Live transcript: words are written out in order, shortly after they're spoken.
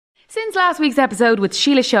Since last week's episode with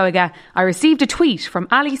Sheila Shoiga, I received a tweet from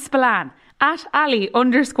Ali Spillane, at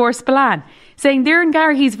Ali_Spillane, saying Doireann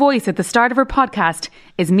Garrihy's voice at the start of her podcast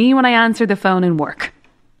is me when I answer the phone in work.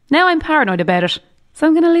 Now I'm paranoid about it, so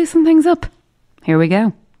I'm going to loosen things up. Here we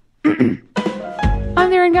go. I'm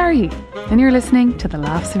Doireann Garrihy, and you're listening to The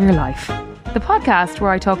Laughs of Your Life, the podcast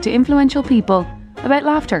where I talk to influential people about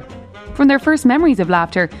laughter, from their first memories of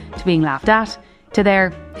laughter to being laughed at, to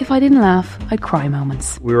their, if I didn't laugh, I'd cry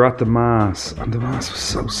moments. We were at the Mass, and the Mass was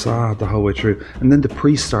so sad the whole way through. And then the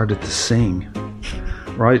priest started to sing,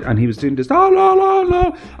 right? And he was doing this, la, la, la,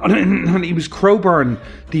 la. And he was crowbarring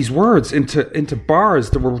these words into bars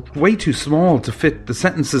that were way too small to fit the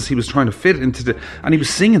sentences he was trying to fit into. And he was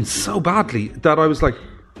singing so badly that I was like,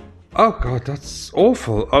 oh God, that's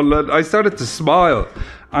awful. I started to smile.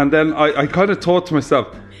 And then I kind of thought to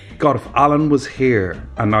myself, God, if Alan was here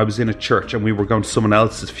and I was in a church and we were going to someone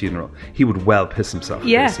else's funeral, he would well piss himself.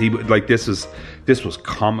 Yeah. He would, this was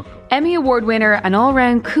comical. Emmy Award winner and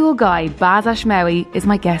all-round cool guy Baz Ashmawy is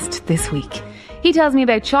my guest this week. He tells me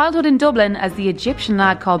about childhood in Dublin as the Egyptian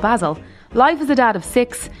lad called Basil, life as a dad of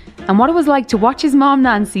 6, and what it was like to watch his mom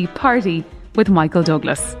Nancy party with Michael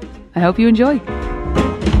Douglas. I hope you enjoy.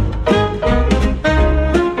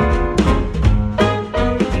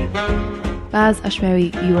 Baz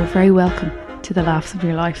Ashmawy, you are very welcome to The Laughs of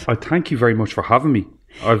Your Life. I thank you very much for having me.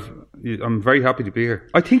 I'm very happy to be here.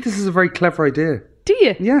 I think this is a very clever idea. Do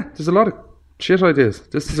you? Yeah, there's a lot of shit ideas.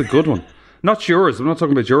 This is a good one. Not yours. I'm not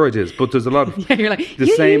talking about your ideas, but there's a lot of yeah, you're like, you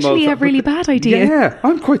usually have really bad ideas. Yeah,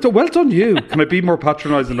 I'm quite... Well done you. Can I be more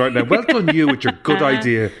patronising right now? Well done you with your good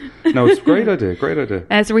idea. No, it's a great idea. Great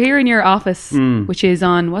idea. So we're here in your office, which is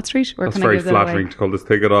on what street? That's very flattering to call this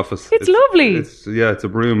thing an office. It's lovely. It's a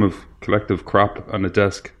room of collective crap and a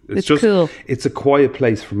desk. It's just cool. It's a quiet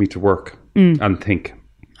place for me to work and think.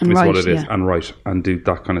 And is write, what it is. Yeah. And write and do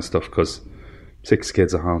that kind of stuff, because 6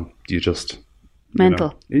 kids at home, you just...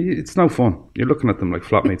 Mental. It's no fun. You're looking at them like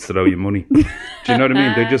flatmates that owe you money. Do you know what I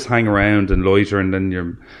mean? They just hang around and loiter, and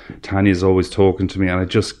then Tanya's always talking to me, and I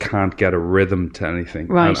just can't get a rhythm to anything.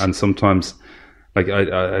 Right. And sometimes, like,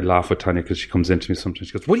 I laugh with Tanya because she comes into me sometimes.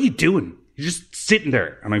 She goes, "What are you doing? You're just sitting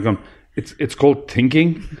there." And I'm going, It's called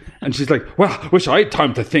thinking. And she's like, "Well, I wish I had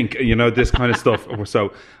time to think," this kind of stuff.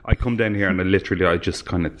 So I come down here and I just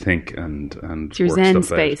kind of think and it's your work zen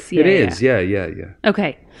stuff space. out. Yeah, it is, yeah.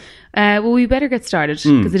 Okay. Well, we better get started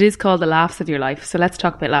because it is called The Laughs of Your Life. So let's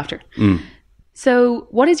talk about laughter. So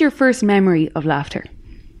what is your first memory of laughter?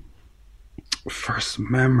 First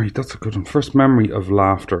memory, that's a good one. First memory of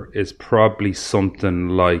laughter is probably something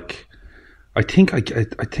like, I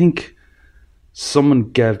think someone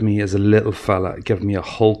gave me, as a little fella, gave me a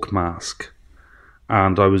Hulk mask,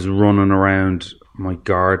 and I was running around my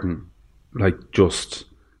garden, like just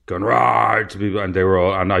going "Rawr" to people, and they were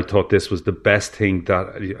all, and I thought this was the best thing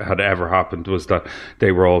that had ever happened, was that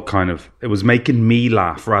they were all it was making me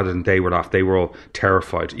laugh rather than they were laugh. They were all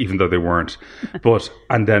terrified, even though they weren't.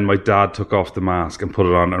 And then my dad took off the mask and put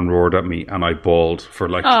it on and roared at me, and I bawled for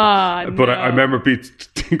like. I remember being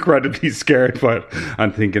incredibly scared by it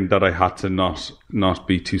and thinking that I had to not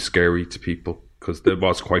be too scary to people, because it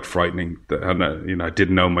was quite frightening, and I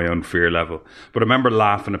didn't know my own fear level. But I remember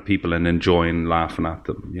laughing at people and enjoying laughing at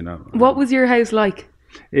them. What was your house like?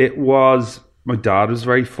 It was. My dad was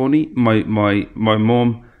very funny. My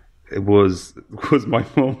mum. It was my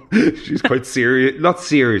mum. She's quite serious. Not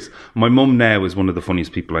serious. My mum now is one of the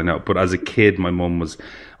funniest people I know. But as a kid, my mum was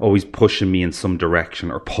always pushing me in some direction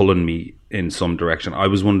or pulling me in some direction. I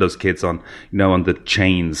was one of those kids on the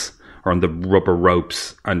chains or on the rubber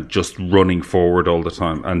ropes and just running forward all the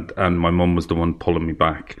time. And my mum was the one pulling me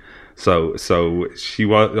back. So she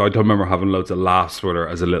was. I don't remember having loads of laughs with her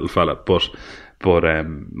as a little fella, but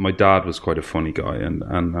my dad was quite a funny guy, and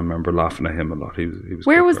I remember laughing at him a lot. He was.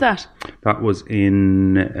 Where was that? That was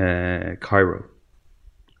in Cairo.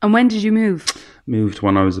 And when did you move? Moved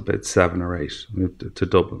when I was about 7 or 8. Moved to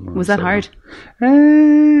Dublin. Was that hard?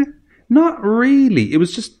 Not really. It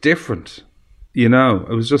was just different. It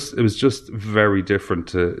was just very different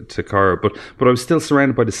to Cairo, but I was still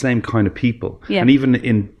surrounded by the same kind of people. Yeah. And even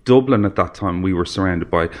in Dublin at that time, we were surrounded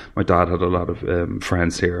by, my dad had a lot of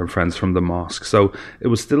friends here and friends from the mosque. So it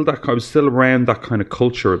was still I was still around that kind of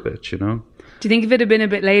culture a bit, Do you think if it had been a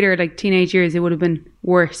bit later, like teenage years, it would have been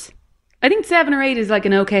worse? I think 7 or 8 is like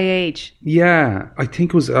an okay age. Yeah, I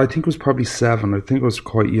think it was probably 7. I think I was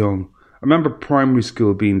quite young. I remember primary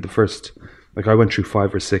school being the first. Like, I went through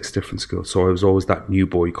 5 or 6 different schools, so I was always that new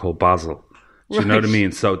boy called Basil. Do you know what I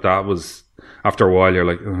mean? So that was, After a while, you're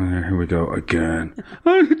like, oh, here we go again.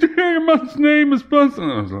 Your man's name is Baz.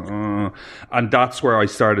 And I was like, oh. And that's where I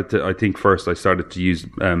started to. I think first I started to use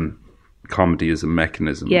comedy as a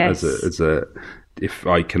mechanism. Yes. As a if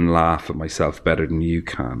I can laugh at myself better than you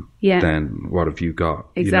can, then what have you got?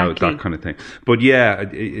 Exactly. You know, that kind of thing. But yeah,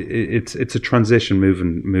 it's a transition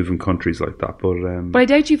moving countries like that. But I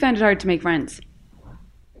doubt you found it hard to make friends.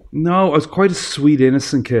 No, I was quite a sweet,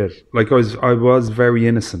 innocent kid. Like I was very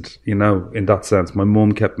innocent, you know, in that sense. My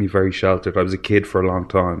mum kept me very sheltered. I was a kid for a long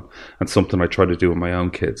time, and something I try to do with my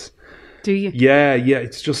own kids. Do you? Yeah.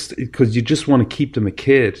 It's just because you just want to keep them a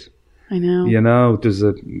kid. I know. You know,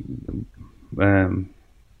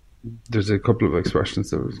 there's a couple of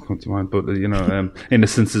expressions that come to mind, but you know,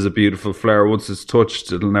 innocence is a beautiful flower. Once it's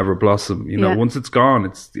touched, it'll never blossom. You know, once it's gone,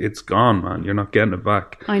 it's gone, man. You're not getting it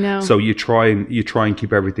back. I know. So you try and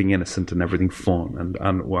keep everything innocent and everything fun,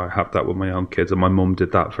 and well, I have that with my own kids, and my mum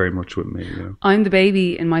did that very much with me. You know? I'm the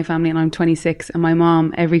baby in my family, and I'm 26, and my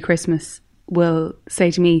mom every Christmas will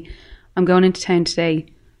say to me, "I'm going into town today.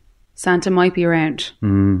 Santa might be around.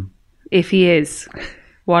 If he is."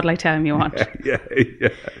 What'll I tell him you want? Yeah.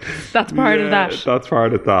 That's part of that. That's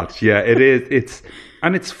part of that. Yeah, it is.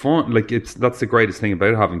 It's fun. Like that's the greatest thing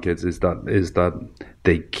about having kids is that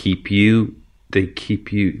they keep you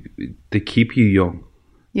young.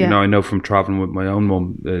 Yeah. You know, I know from traveling with my own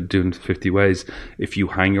mum doing 50 ways, if you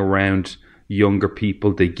hang around younger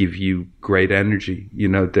people, they give you great energy. You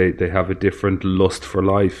know, they have a different lust for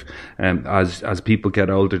life. As people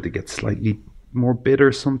get older, they get slightly more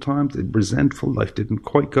bitter sometimes, resentful. Life didn't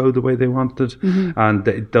quite go the way they wanted, and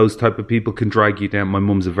those type of people can drag you down. My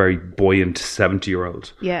mum's a very buoyant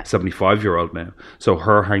 70-year-old, 75-year-old now, so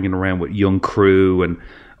her hanging around with young crew and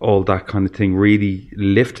all that kind of thing really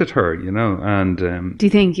lifted her, you know. And do you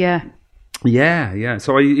think? Yeah.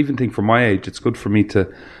 So I even think for my age, it's good for me to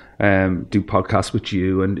do podcasts with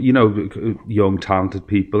you and, you know, young talented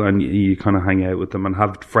people, and you kind of hang out with them and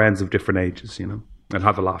have friends of different ages, you know. And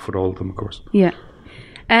have a laugh with all of them, of course. Yeah.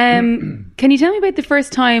 Can you tell me about the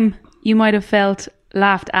first time you might have felt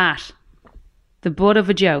laughed at? The butt of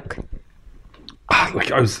a joke.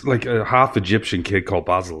 Like I was like a half Egyptian kid called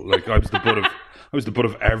Basil. Like I was the butt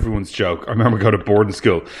of everyone's joke. I remember going to boarding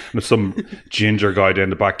school and there's some ginger guy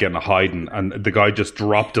down the back getting a hiding, and the guy just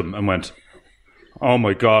dropped him and went, "Oh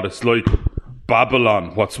my God, it's like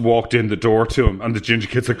Babylon, what's walked in the door to him." And the ginger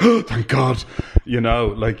kid's like, "Oh, thank God." You know,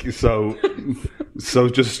 like, so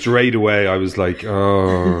just straight away I was like,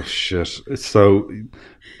 oh shit. So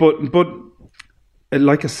but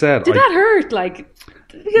like I said, did that hurt? Like,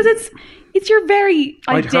 because it's your very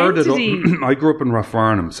identity. I'd heard it. I grew up in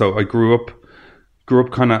Rathfarnham, so I grew up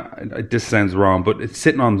kind of, this sounds wrong, but it's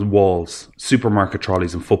sitting on walls, supermarket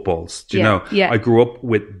trolleys and footballs. Do you know? Yeah. I grew up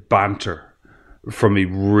with banter from a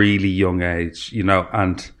really young age, you know,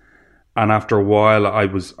 and after a while,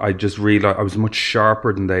 I just realized I was much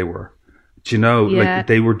sharper than they were. Do you know? Yeah. Like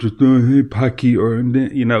they were just, oh, hey, Packy, or,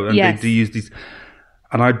 you know, and they use these,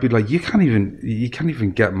 and I'd be like, you can't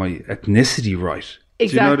even get my ethnicity right. Exactly.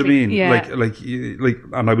 Do you know what I mean? Yeah. Like,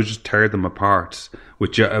 and I would just tear them apart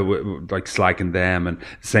with like slagging them, and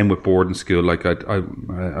same with boarding school. Like I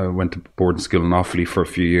went to boarding school in Offaly for a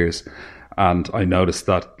few years. And I noticed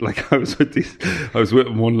that, like, I was with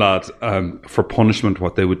one lad, for punishment,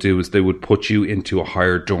 what they would do is they would put you into a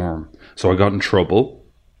higher dorm. So I got in trouble,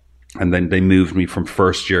 and then they moved me from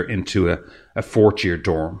first year into a fourth year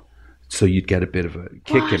dorm. So you'd get a bit of a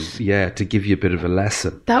kicking, to give you a bit of a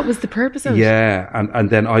lesson. That was the purpose of it. Yeah, and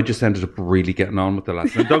then I just ended up really getting on with the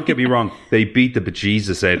lesson. And don't get me wrong, they beat the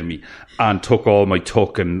bejesus out of me and took all my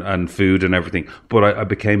tuck and food and everything. But I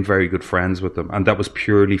became very good friends with them, and that was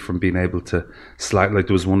purely from being able to slag. Like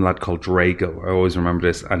there was one lad called Drago. I always remember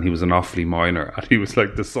this, and he was an Offaly minor, and he was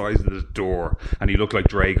like the size of the door, and he looked like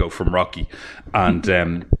Drago from Rocky. And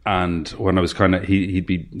when I was he'd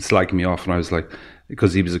be slagging me off, and I was like,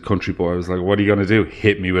 because he was a country boy, I was like, what are you going to do?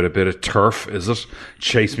 Hit me with a bit of turf, is it?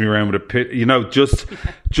 Chase me around with a pit? You know, just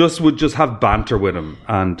have banter with him.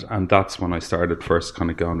 And that's when I started first kind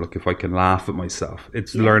of going, look, if I can laugh at myself.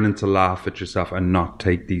 It's learning to laugh at yourself and not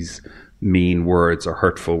take these mean words or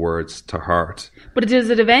hurtful words to heart. But does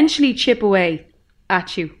it eventually chip away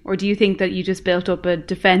at you? Or do you think that you just built up a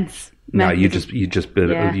defense mechanism? No, you just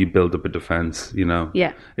build up a defense, you know.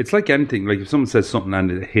 Yeah. It's like anything. Like if someone says something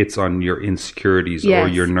and it hits on your insecurities or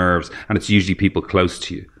your nerves, and it's usually people close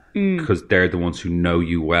to you because they're the ones who know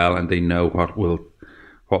you well and they know what will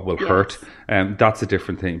hurt. That's a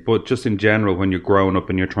different thing. But just in general, when you're growing up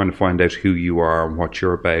and you're trying to find out who you are and what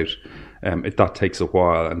you're about, that takes a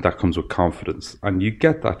while, and that comes with confidence, and you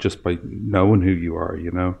get that just by knowing who you are,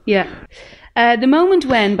 you know. Yeah. The moment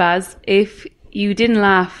when, Baz, if you didn't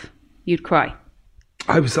laugh, you'd cry.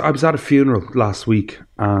 I was at a funeral last week,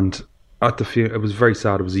 and at the funeral, it was very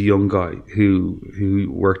sad. It was a young guy who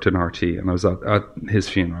worked in RT, and I was at his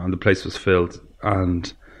funeral, and the place was filled,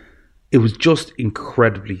 and it was just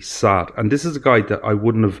incredibly sad. And this is a guy that I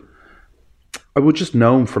would just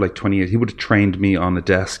know him for like 20 years. He would have trained me on a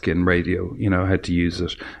desk in radio, how to use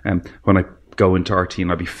it. When I go into RT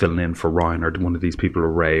and I'd be filling in for Ryan or one of these people,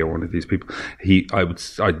 or Ray or one of these people,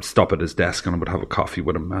 I'd stop at his desk and I would have a coffee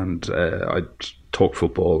with him, and I'd talk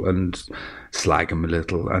football and slag him a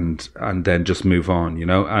little, and then just move on,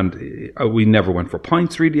 and we never went for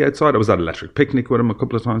pints really outside. I was at Electric Picnic with him a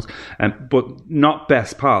couple of times, but not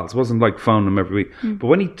best pals. It wasn't like phoning him every week. But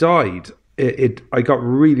when he died, I got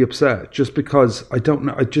really upset, just because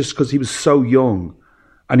because he was so young.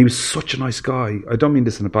 And he was such a nice guy. I don't mean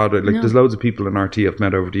this in a bad way. There's loads of people in RT I've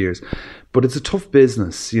met over the years. But it's a tough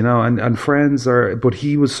business, and friends are... But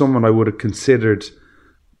he was someone I would have considered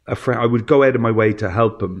a friend. I would go out of my way to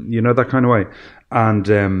help him, that kind of way. And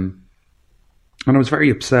I was very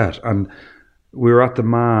upset. And we were at the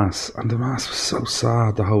Mass, and the Mass was so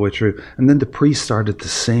sad the whole way through. And then the priest started to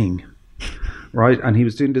sing. Right, and he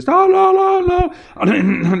was doing this, la la la la,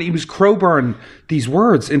 and he was crowbarring these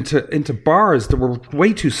words into bars that were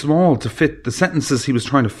way too small to fit the sentences he was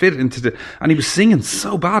trying to fit into and he was singing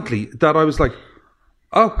so badly that I was like,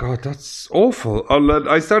 oh God, that's awful.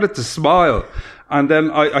 I started to smile, and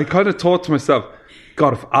then I kind of thought to myself,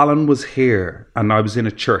 God, if Alan was here and I was in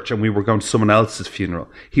a church and we were going to someone else's funeral,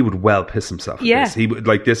 he would well piss himself. Yeah, he would,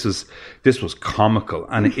 this was comical,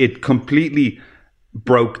 and it completely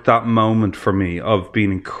broke that moment for me of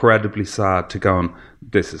being incredibly sad to going,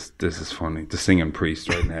 this is funny. The singing priest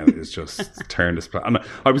right now is just turned his back. And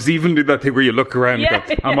I was even doing that thing where you look around and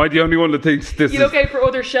go, am I the only one that thinks this is... You look out for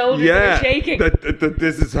other shoulders that are shaking. That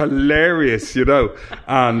this is hilarious,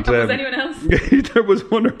 And was anyone else? There was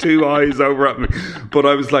one or two eyes over at me. But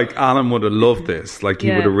I was like, Alan would have loved this. He would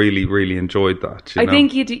have really, really enjoyed that. I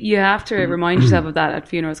think you have to remind yourself of that at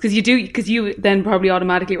funerals. Because you then probably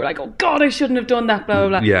automatically were like, oh God, I shouldn't have done that, blah,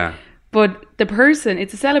 blah, blah. Yeah. But the person,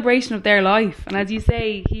 it's a celebration of their life, and as you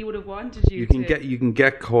say, he would have wanted you. You can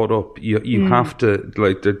get caught up. You have to,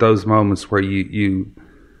 there are those moments where you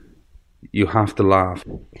have to laugh.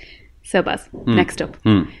 So Baz, next up,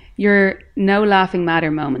 your no laughing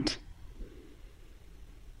matter moment.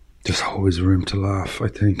 There's always room to laugh. I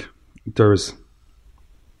think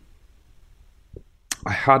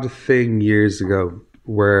I had a thing years ago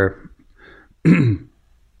where I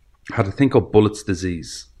had a thing called Bullett's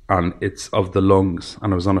disease. And it's of the lungs,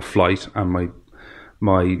 and I was on a flight, and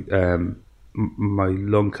my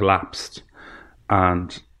lung collapsed.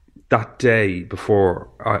 And that day before,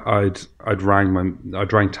 I'd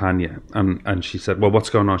rang Tanya, and she said, "Well, what's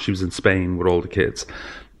going on?" She was in Spain with all the kids,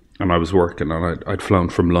 and I was working, and I'd flown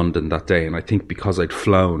from London that day, and I think because I'd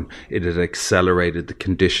flown, it had accelerated the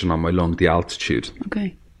condition on my lung, the altitude.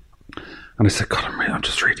 Okay. And I said, "God, I'm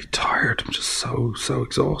just really tired. I'm just so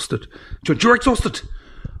exhausted." She went, "You're exhausted.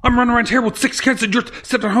 I'm running around here with 6 kids and you're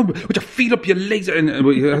sitting at home with your feet up, you lazy." And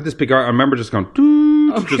we had this big, I remember just going,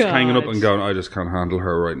 just hanging up and going, I just can't handle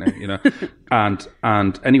her right now,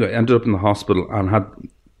 and anyway, ended up in the hospital and had,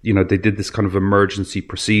 they did this kind of emergency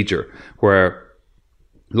procedure where,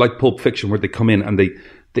 like Pulp Fiction, where they come in and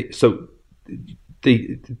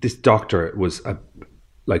this doctor was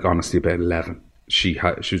honestly about 11. She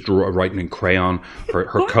was writing in crayon.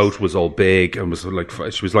 Her coat was all big and was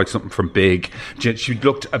she was like something from Big. She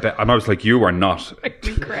looked a bit, and I was like, "You are not."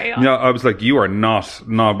 Crayon. Yeah, I was like, "You are not."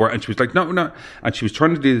 And she was like, "No." And she was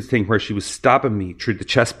trying to do this thing where she was stabbing me through the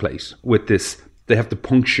chest plate with this. They have to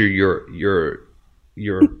puncture your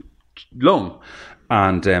lung.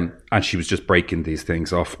 And she was just breaking these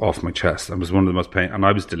things off my chest. And it was one of the most pain. And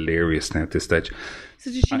I was delirious now at this stage. So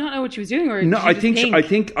did she not know what she was doing, or no? I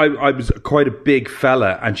think I was quite a big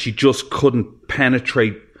fella, and she just couldn't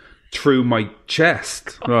penetrate through my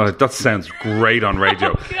chest. Oh, that sounds great on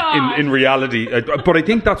radio. In reality, but I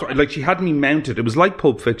think that's she had me mounted. It was like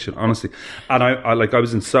Pulp Fiction, honestly. And I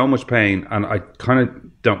was in so much pain, and I kind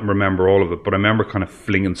of don't remember all of it, but I remember kind of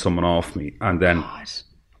flinging someone off me, and then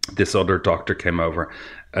this other doctor came over,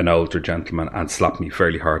 an older gentleman, and slapped me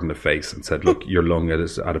fairly hard in the face and said, "Look, your lung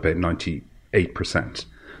is at about 98%.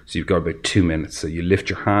 So you've got about 2 minutes. So you lift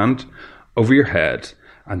your hand over your head,"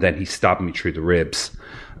 and then he stabbed me through the ribs.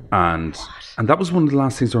 And that was one of the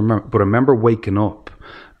last things I remember. But I remember waking up,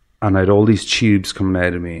 and I had all these tubes coming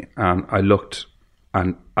out of me, and I looked,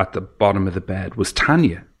 and at the bottom of the bed was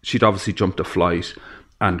Tanya. She'd obviously jumped a flight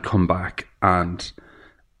and come back, and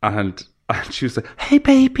And she was like, hey,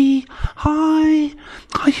 baby, hi,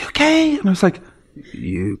 are you okay? And I was like,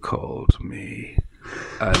 you called me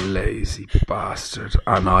a lazy bastard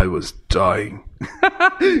and I was dying.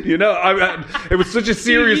 You know, it was such a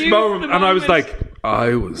serious moment. And I was like,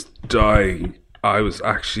 I was dying. I was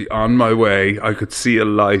actually on my way. I could see a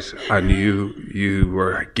light, and you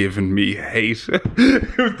were giving me hate.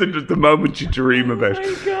 It was the moment you dream about. Oh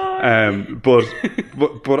my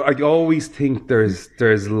God. But I always think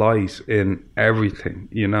there's light in everything.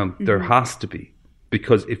 You know, there has to be,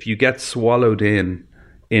 because if you get swallowed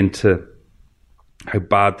into how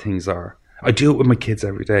bad things are, I do it with my kids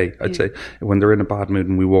every day. I'd say when they're in a bad mood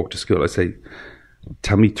and we walk to school, I say,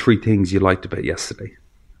 tell me 3 things you liked about yesterday.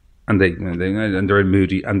 And they're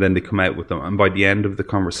moody, and then they come out with them. And by the end of the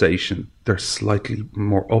conversation, they're slightly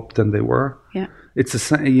more up than they were. Yeah. It's the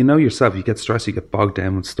same, you know yourself, you get stressed, you get bogged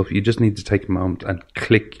down with stuff. You just need to take a moment and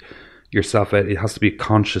click yourself out. It has to be a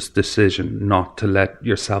conscious decision not to let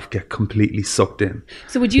yourself get completely sucked in.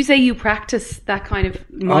 So would you say you practice that kind of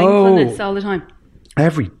mindfulness all the time?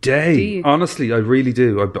 Every day. Honestly, I really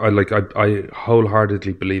do. I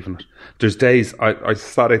wholeheartedly believe in it. There's days I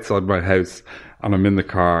sat outside my house and I'm in the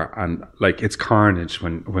car, and like it's carnage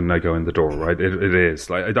when I go in the door, right? It is.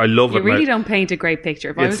 Like I love it. You really don't paint a great picture.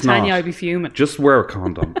 If I was Tanya, I'd be fuming. Just wear a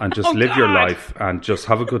condom and just live your life and just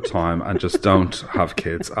have a good time and just don't have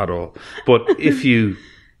kids at all. But if you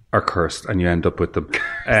are cursed and you end up with them,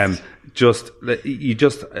 I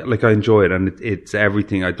enjoy it, and it's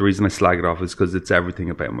everything. The reason I slag it off is because it's everything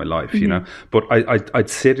about my life, you know. But I'd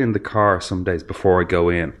sit in the car some days before I go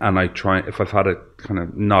in, and I try, if I've had a kind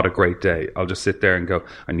of not a great day, I'll just sit there and go,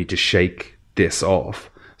 I need to shake this off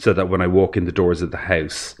so that when I walk in the doors of the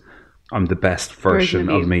house, I'm the best version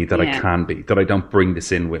of me that I can be, that I don't bring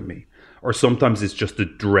this in with me. Or sometimes it's just the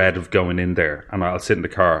dread of going in there, and I'll sit in the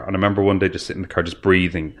car. And I remember one day just sitting in the car, just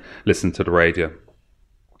breathing, listening to the radio.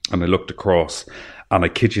 And I looked across, and I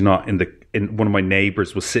kid you not, in one of my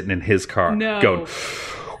neighbours was sitting in his car going,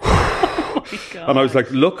 oh my God. And I was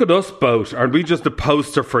like, look at us both. Aren't we just a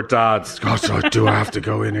poster for dads? Gosh, do I have to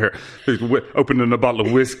go in here? Opening a bottle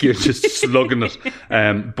of whiskey and just slugging it.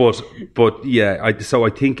 But yeah, I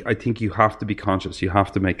think you have to be conscious. You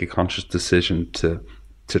have to make a conscious decision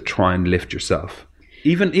to try and lift yourself.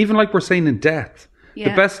 Even like we're saying in death. Yeah.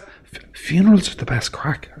 The best funerals are the best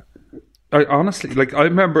crack. I honestly, like, I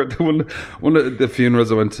remember one of the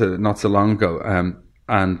funerals I went to not so long ago,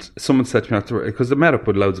 and someone said to me after, because I met up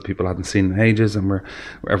with loads of people I hadn't seen in ages, and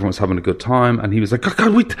everyone was having a good time, and he was like, oh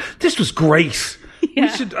God, this was great.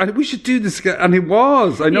 Yeah. We should do this again. And it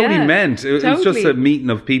was. I know what he meant. It was just a meeting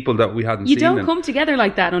of people that we hadn't seen. You don't come together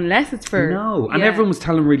like that unless it's for... No, and everyone was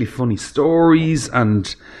telling really funny stories,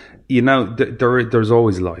 and, you know, there's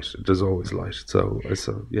always light. There's always light. So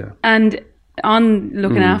yeah. And on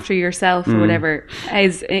looking after yourself or whatever,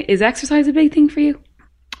 is exercise a big thing for you?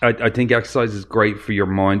 I think exercise is great for your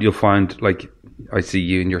mind. You'll find, like, I see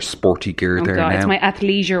you in your sporty gear there now. It's my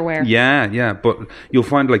athleisure wear. Yeah. But you'll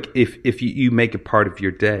find, like, if you make it part of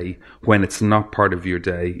your day, when it's not part of your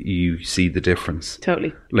day, you see the difference.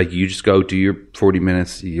 Totally. Like, you just go do your 40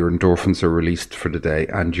 minutes, your endorphins are released for the day,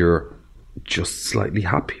 and you're just slightly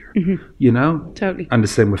happier, you know? Totally. And the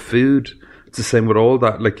same with food. It's the same with all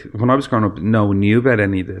that. Like, when I was growing up, no one knew about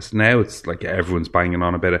any of this. Now it's like everyone's banging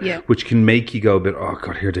on about it, which can make you go a bit, oh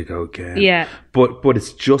God, here they go again. Yeah. But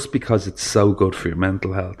it's just because it's so good for your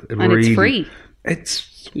mental health. It's free.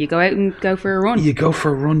 It's... You go out and go for a run. You go for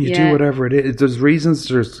a run. You do whatever it is. There's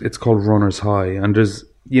reasons. It's called runner's high. And there's,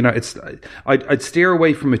 you know, I'd steer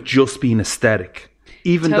away from it just being aesthetic.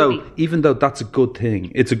 Even though that's a good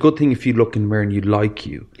thing. It's a good thing if you look in the mirror and you like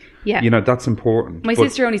you. Yeah. You know, that's important. My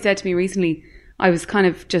sister only said to me recently, I was kind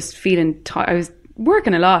of just feeling I was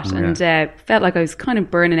working a lot and felt like I was kind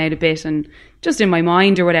of burning out a bit and just in my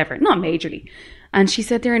mind or whatever, not majorly. And she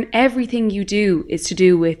said, Darren, everything you do is to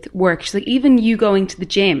do with work. She's like, even you going to the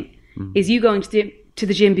gym is you going to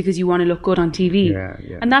the gym because you want to look good on TV.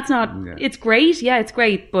 Yeah. And that's not, it's great. Yeah, it's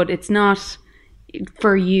great, but it's not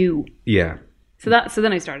for you. Yeah. So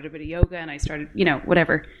then I started a bit of yoga and I started, you know,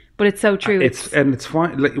 whatever. But it's so true. It's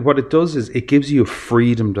fine. Like, what it does is it gives you a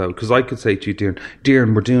freedom, though. Because I could say to you,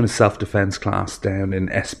 Darren, we're doing a self-defense class down in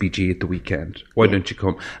SBG at the weekend. Why don't you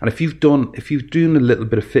come? And if you've done a little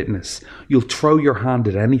bit of fitness, you'll throw your hand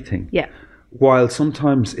at anything. Yeah. While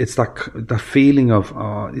sometimes it's that feeling of,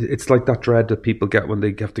 it's like that dread that people get when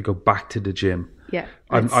they have to go back to the gym. Yeah,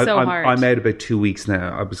 it's so hard. I'm out about 2 weeks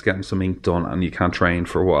now. I was getting some ink done and you can't train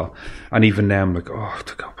for a while. And even now I'm like,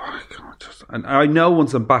 to go back. And I know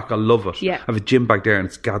once I'm back, I'll love it. Yeah. I have a gym bag there and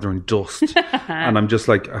it's gathering dust. And I'm just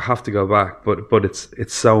like, I have to go back. But it's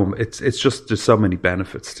just, there's so many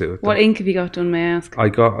benefits to it. What ink have you got done, may I ask? I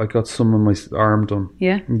got some of my arm done.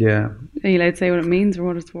 Yeah? Yeah. Are you allowed to say what it means or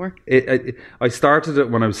what it's for? I started it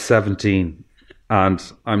when I was 17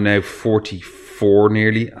 and I'm now 44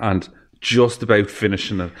 nearly and just about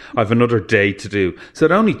finishing it. I have another day to do. So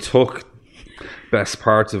it only took best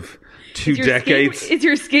part of 2 decades. Is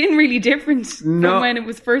your skin really different from when it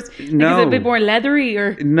was first? No. Is it a bit more leathery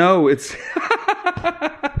or? No, it's...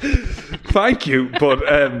 Thank you, but...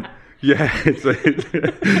 yeah,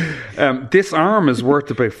 this arm is worth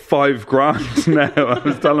about $5,000 now. I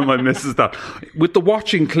was telling my missus that. With the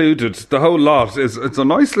watch included, the whole lot, it's a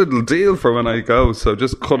nice little deal for when I go, so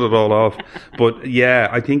just cut it all off. But yeah,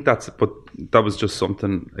 I think that was just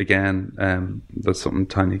something, again, that's something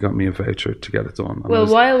Tanya got me a voucher to get it done. Well,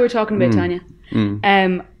 while we're talking about Tanya,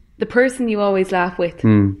 the person you always laugh with,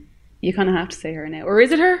 you kind of have to say her now. Or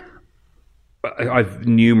is it her? I've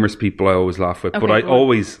numerous people I always laugh with, but I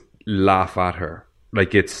always laugh at her.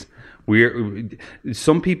 Like, it's weird.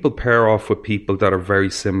 Some people pair off with people that are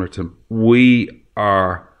very similar to them. We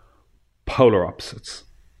are polar opposites.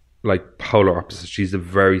 Like, polar opposites. She's a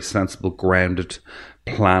very sensible, grounded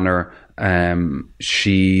planner. We're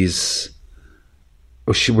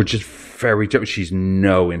just very different. She's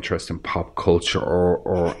no interest in pop culture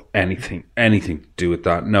or anything to do with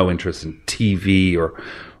that. No interest in TV or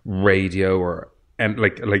radio or I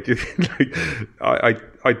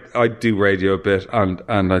do radio a bit and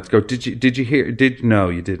I'd go, did you hear? No,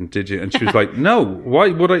 you didn't, did you? And she was like, no, why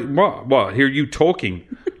would I? What? Hear you talking?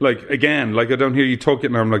 Like, again, like I don't hear you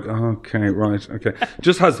talking. And I'm like, okay, right, okay.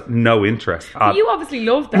 Just has no interest. But you obviously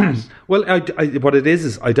love that. Well, what it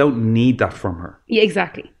is I don't need that from her. Yeah,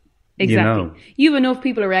 exactly. You know? You have enough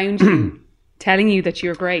people around you telling you that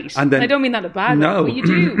you're great. And then, I don't mean that a bad way, but you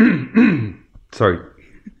do. Sorry.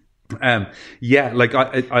 Yeah, like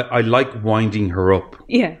I like winding her up.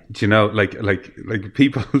 Yeah. Do you know, like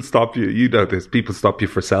people stop you, you know this, people stop you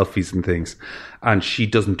for selfies and things, and she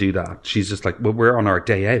doesn't do that. She's just like, well, we're on our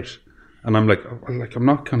day out. And I'm like, I'm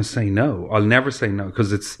not going to say no. I'll never say no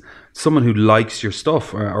because it's someone who likes your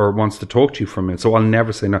stuff or wants to talk to you for a minute. So I'll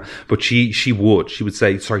never say no. But she would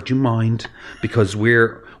say, sorry, do you mind? Because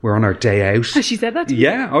we're on our day out. Has she said that to you?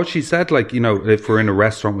 Yeah. Oh, she said, like, you know, if we're in a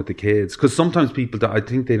restaurant with the kids, because sometimes people, I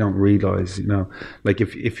think they don't realize, you know, like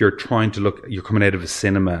if you're trying to look, you're coming out of a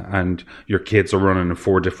cinema and your kids are running in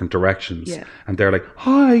 4 different directions, and they're like,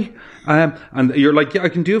 hi, and you're like, yeah, I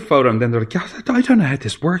can do a photo, and then they're like, yeah, I don't know how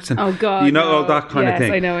this works, and oh god, you know, all that kind of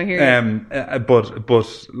thing. Yes, I know, I hear you.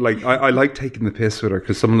 But like, I like taking the piss with her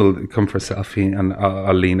because someone will come for a selfie, and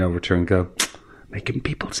I'll lean over to her and go, making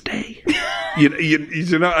people's day.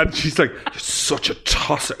 you know, and she's like, you're such a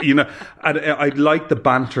tosser, you know. And I like the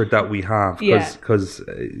banter that we have because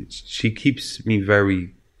she keeps me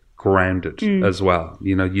very grounded as well.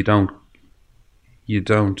 You know, you don't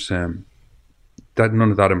that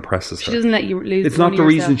none of that impresses her. She doesn't let you lose. It's not the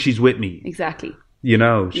reason she's with me. Exactly. You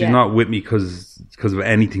know, she's not with me because of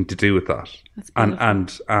anything to do with that.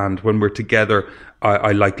 And when we're together,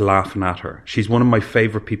 I like laughing at her. She's one of my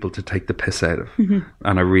favorite people to take the piss out of, and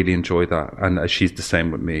I really enjoy that. And she's the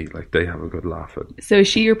same with me. Like, they have a good laugh at. So is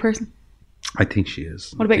she your person? I think she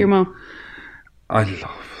is. What about your mom? I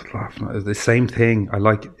love laughing at the same thing.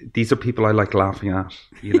 These are people I like laughing at,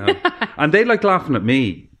 you know, and they like laughing at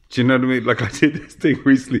me. Do you know what I mean? Like, I did this thing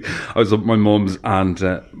recently. I was up at my mum's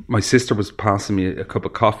and my sister was passing me a cup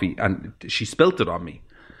of coffee and she spilt it on me.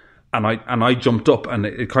 And I jumped up and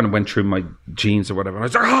it kind of went through my jeans or whatever. And I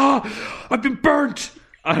was like, I've been burnt.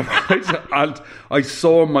 And I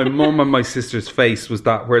saw my mum and my sister's face was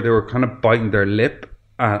that where they were kind of biting their lip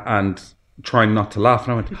and trying not to laugh.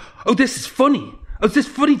 And I went, oh, this is funny. Oh, is this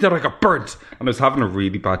funny that I got burnt? And I was having a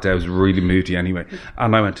really bad day. I was really moody anyway.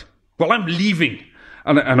 And I went, well, I'm leaving.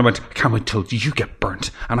 And I went, I can't wait till you get burnt.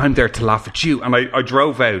 And I'm there to laugh at you. And I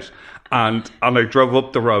drove out and I drove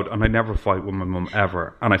up the road. And I never fight with my mum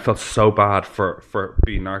ever. And I felt so bad for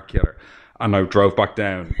being an art killer. And I drove back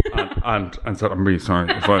down and said, I'm really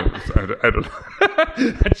sorry if I was out of...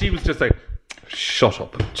 And she was just like, shut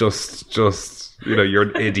up. Just, you know, you're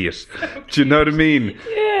an idiot. Do you know what I mean?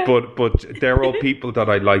 Yeah. But they're all people that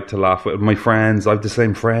I like to laugh with. My friends, I have the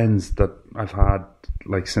same friends that I've had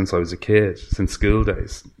like since I was a kid, since school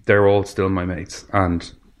days. They're all still my mates,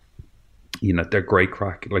 and you know, they're great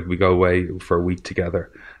crack. Like, we go away for a week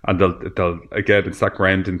together, and they'll again, it's that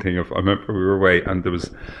grounding thing of, I remember we were away and there was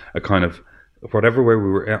a kind of, whatever way we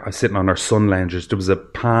were sitting on our sun loungers, there was a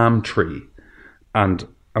palm tree, and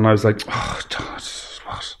I was like, oh God,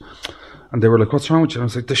 what? And they were like, what's wrong with you? And I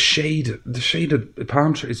was like, the shade of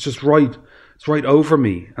palm tree, it's right over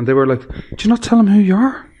me. And they were like, do you not tell them who you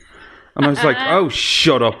are? And I was like, oh,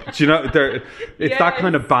 shut up. Do you know, it's that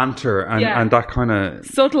kind of banter and that kind of...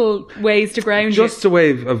 subtle ways to ground just a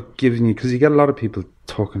way of giving you... Because you get a lot of people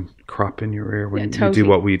talking crap in your ear when you do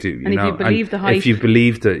what we do. You and know? If you believe the hype... If you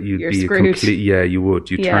believed it, you'd be screwed. a complete... Yeah, you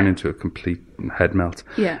would. You'd turn into a complete head melt.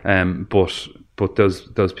 Yeah. But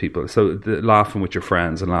those people... So laughing with your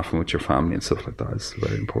friends and laughing with your family and stuff like that is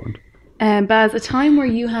very important. Baz, a time where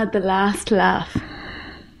you had the last laugh.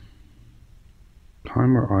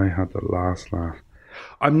 Time where I had the last laugh.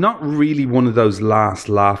 I'm not really one of those last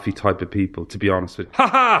laughy type of people, to be honest with you. Ha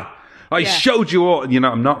ha! I showed you all. You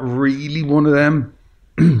know, I'm not really one of them,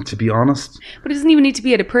 to be honest. But it doesn't even need to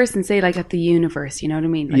be at a person. Say, like at the universe. You know what I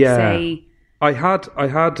mean? Like, say, I had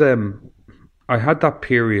that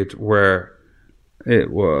period where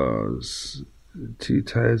it was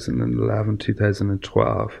 2011,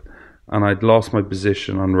 2012, and I'd lost my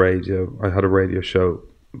position on radio. I had a radio show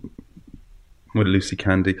with Lucy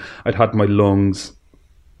Candy. I'd had my lungs,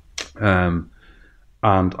 and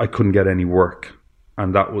I couldn't get any work.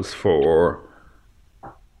 And that was I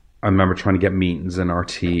remember trying to get meetings in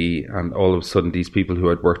RT, and all of a sudden these people who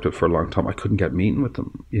I'd worked with for a long time, I couldn't get meeting with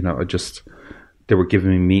them. You know, they were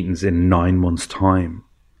giving me meetings in 9 months' time.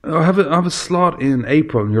 I have a slot in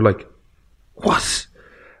April, and you're like, what?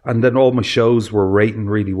 And then all my shows were rating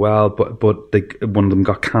really well, but one of them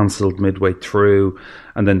got cancelled midway through,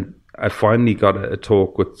 and then I finally got a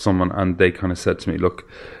talk with someone, and they kind of said to me, look,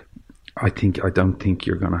 I don't think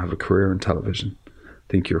you're going to have a career in television. I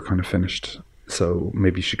think you're kind of finished. So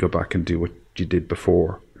maybe you should go back and do what you did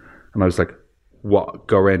before. And I was like, what?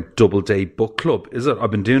 Go around double day book club? Is it? I've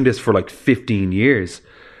been doing this for like 15 years.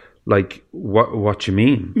 Like, what you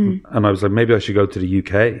mean? Mm. And I was like, maybe I should go to the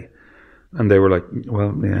UK. And they were like,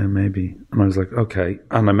 well, yeah, maybe. And I was like, okay.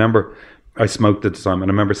 And I remember I smoked at the time, and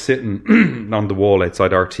I remember sitting on the wall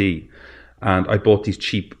outside RT, and I bought these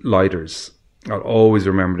cheap lighters. I'll always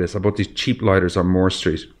remember this. I bought these cheap lighters on Moore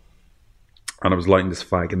Street, and I was lighting this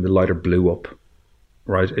fag, and the lighter blew up,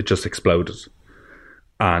 right? It just exploded.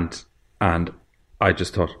 And I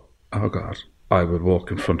just thought, oh God, I would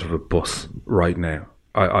walk in front of a bus right now.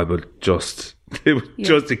 I would just... It was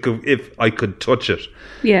if I could touch it,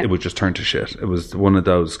 it would just turn to shit. It was one of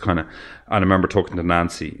those kind of... And I remember talking to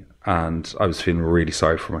Nancy, and I was feeling really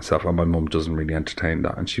sorry for myself, and my mum doesn't really entertain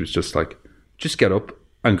that, and she was just like, just get up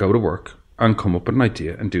and go to work and come up with an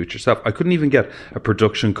idea and do it yourself. I couldn't even get a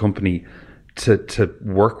production company to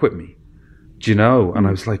work with me, do you know? And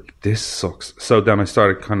I was like, this sucks. So then I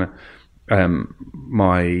started kind of...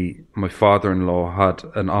 my father-in-law had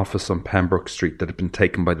an office on Pembroke Street that had been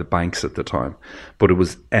taken by the banks at the time, but it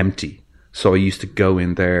was empty. So I used to go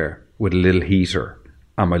in there with a little heater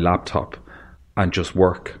and my laptop and just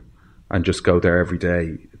work and just go there every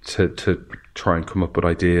day to try and come up with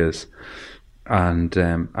ideas. And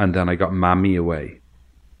then I got Mammy away.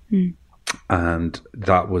 Mm. And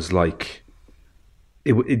that was like,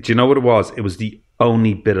 do you know what it was? It was the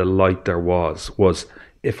only bit of light there was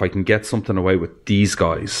if I can get something away with these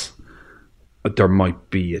guys, there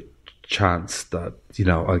might be a chance that, you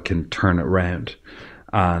know, I can turn it around.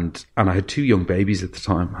 And I had 2 young babies at the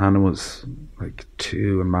time. Hannah was like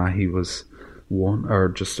 2 and Mahi was 1, or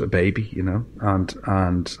just a baby, you know,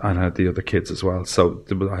 and I had the other kids as well. So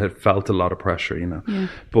I had felt a lot of pressure, you know. Yeah.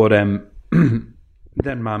 But then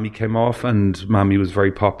Mammy came off, and Mammy was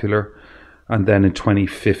very popular. And then in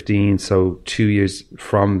 2015, so 2 years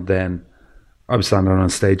from then, I was standing on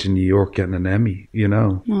stage in New York getting an Emmy, you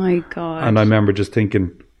know. My God. And I remember just thinking,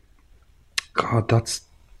 God, that's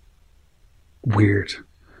weird.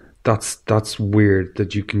 That's weird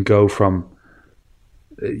that you can go from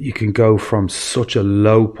such a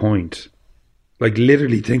low point. Like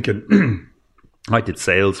literally thinking, I did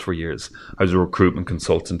sales for years. I was a recruitment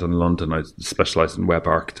consultant in London. I specialised in web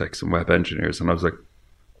architects and web engineers. And I was like,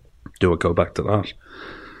 do I go back to that?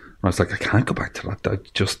 And I was like, I can't go back to that.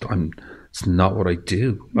 It's not what I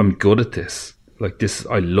do. I'm good at this. Like this,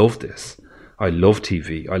 I love this. I love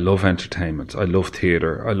TV. I love entertainment. I love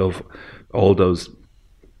theatre. I love all those.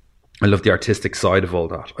 I love the artistic side of all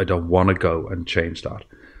that. I don't want to go and change that.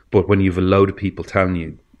 But when you have a load of people telling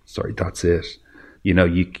you, sorry, that's it, you know,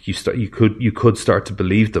 you could start to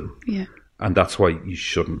believe them. Yeah. And that's why you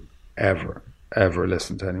shouldn't ever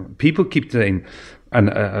listen to anyone. People keep saying, and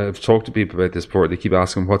I've talked to people about this before, they keep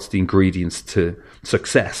asking, what's the ingredients to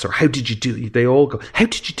success? Or how did you do it? They all go, how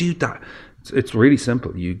did you do that? It's really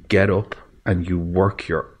simple. You get up and you work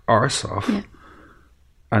your arse off. Yeah.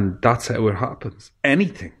 And that's how it happens.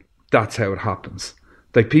 Anything, that's how it happens.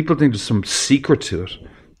 Like people think there's some secret to it.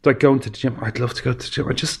 Like going to the gym. I'd love to go to the gym.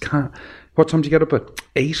 I just can't. What time do you get up at?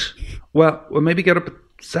 8? Well, maybe get up at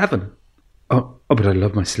 7. Oh, but I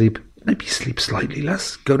love my sleep. Maybe sleep slightly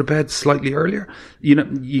less. Go to bed slightly earlier. You know,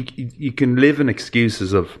 you can live in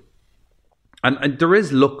excuses of, and there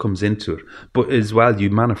is luck comes into it, but as well, you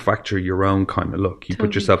manufacture your own kind of luck. You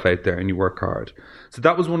put yourself out there and you work hard. So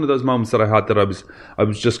that was one of those moments that I had that I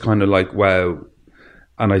was just kind of like, wow.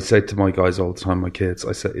 And I say to my guys all the time, my kids,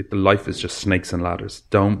 I say, the life is just snakes and ladders.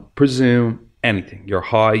 Don't presume anything. You're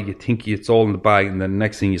high, you think it's all in the bag, and then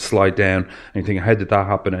next thing you slide down and you think, how did that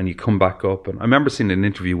happen? And you come back up. And I remember seeing an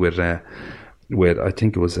interview with I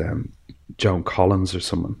think it was Joan Collins or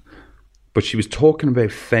someone. But she was talking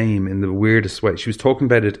about fame in the weirdest way. She was talking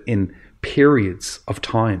about it in periods of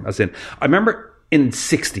time. As in, I remember in the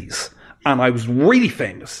 60s, and I was really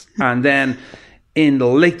famous. And then in the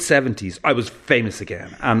late 70s, I was famous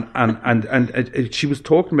again. And she was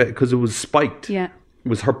talking about it because it was spiked. Yeah. It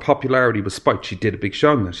was her popularity was spiked. She did a big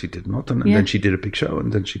show and then she did nothing. And then she did a big show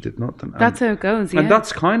and then she did nothing. That's how it goes, yeah. And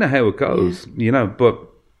that's kind of how it goes, you know, but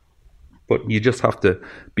you just have to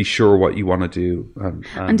be sure what you want to do.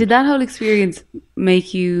 And did that whole experience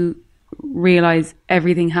make you realise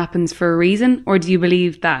everything happens for a reason? Or do you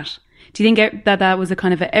believe that? Do you think that was a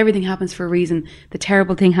kind of everything happens for a reason, the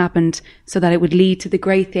terrible thing happened so that it would lead to the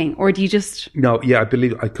great thing? Or do you just... No, yeah, I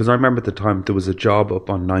believe, because I remember at the time there was a job up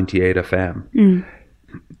on 98 FM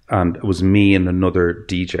and it was me and another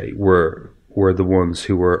DJ were the ones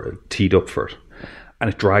who were teed up for it. And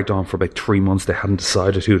it dragged on for about 3 months. They hadn't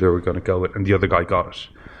decided who they were going to go with and the other guy got it.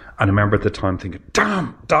 And I remember at the time thinking,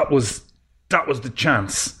 damn, that was the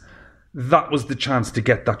chance. That was the chance to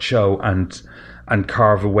get that show and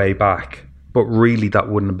carve a way back. But really that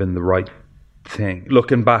wouldn't have been the right thing.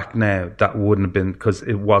 Looking back now, that wouldn't have been, because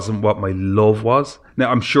it wasn't what my love was. Now,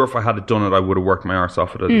 I'm sure if I had done it, I would have worked my arse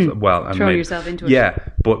off at it as well. And throw yourself into it. Yeah,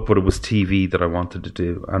 but it was TV that I wanted to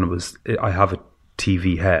do. And I have a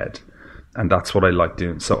TV head. And that's what I like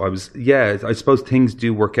doing. So I suppose things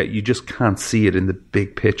do work out. You just can't see it in the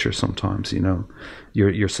big picture sometimes, you know.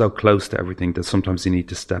 You're so close to everything that sometimes you need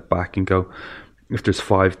to step back and go, if there's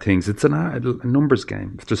 5 things, it's a numbers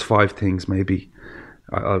game. If there's 5 things, maybe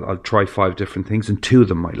I'll try 5 different things and 2 of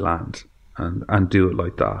them might land and do it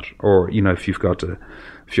like that. Or, you know, if you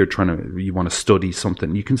want to study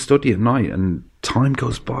something, you can study at night and time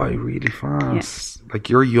goes by really fast. Yeah. Like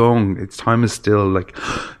you're young. Time is still like...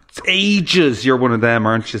 It's ages. You're one of them,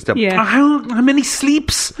 aren't you? Steph? Yeah. How many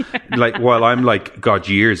sleeps? Like, while I'm like, God,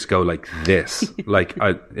 years go like this. Like,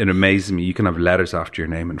 it amazes me. You can have letters after your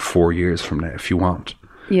name in 4 years from now if you want.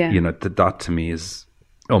 Yeah. You know, that to me is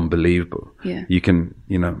unbelievable. Yeah. You can,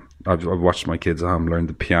 you know, I've watched my kids at home learn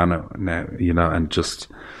the piano now, you know, and just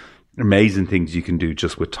amazing things you can do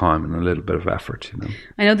just with time and a little bit of effort, you know.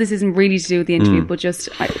 I know this isn't really to do with the interview, but just,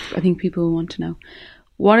 I think people want to know,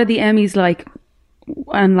 what are the Emmys like?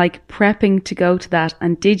 And like prepping to go to that,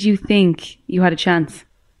 and did you think you had a chance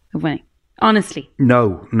of winning? Honestly,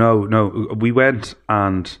 no. We went,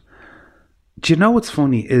 and do you know what's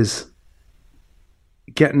funny is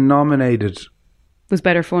getting nominated was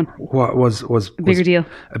better fun. What was a bigger deal?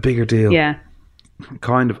 A bigger deal, yeah.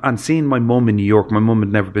 Kind of, and seeing my mum in New York. My mum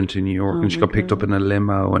had never been to New York, and she got picked up in a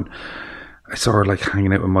limo, and I saw her like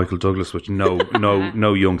hanging out with Michael Douglas, which no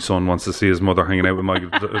young son wants to see his mother hanging out with Michael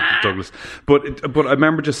Douglas. But I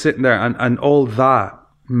remember just sitting there, and all that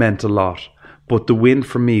meant a lot. But the win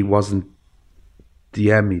for me wasn't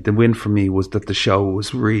the Emmy. The win for me was that the show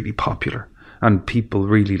was really popular and people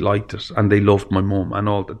really liked it and they loved my mum and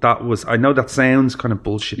all that. That was, I know that sounds kind of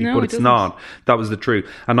bullshitty, but it's not. That was the truth.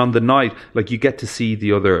 And on the night, like, you get to see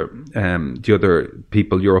the other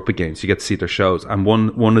people you're up against. You get to see their shows. And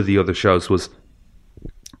one of the other shows was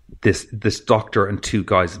this doctor and 2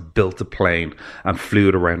 guys built a plane and flew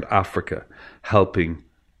it around Africa helping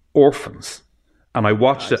orphans. And I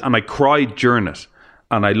watched it and I cried during it.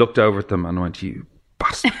 And I looked over at them and I went, you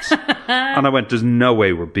bastards. And I went, there's no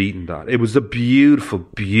way we're beating that. It was a beautiful,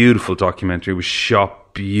 beautiful documentary. It was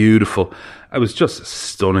shot beautiful. It was just a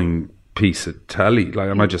stunning piece of telly. Like,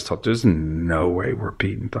 and I just thought, there's no way we're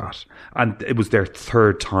beating that. And it was their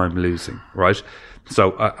 3rd time losing, right? So,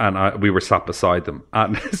 we were sat beside them.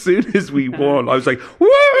 And as soon as we won, I was like, woo!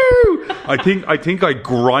 I think I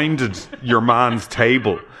grinded your man's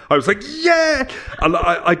table. I was like, yeah! And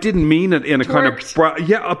I didn't mean it in a kind of...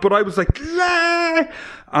 yeah, but I was like, yeah!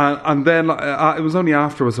 And then it was only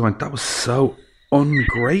afterwards I went, that was so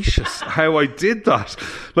ungracious how I did that.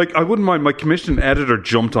 Like, I wouldn't mind, my commission editor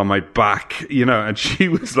jumped on my back, you know, and she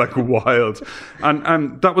was like wild.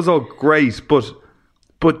 And that was all great, but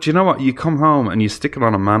do you know what? You come home and you stick it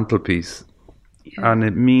on a mantelpiece and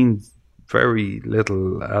it means very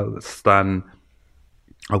little else than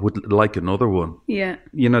I would like another one. Yeah.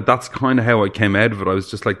 You know, that's kind of how I came out of it. I was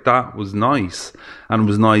just like, that was nice. And it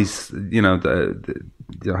was nice, you know,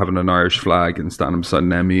 having an Irish flag and standing beside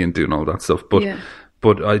an Emmy and doing all that stuff.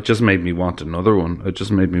 But it just made me want another one. It just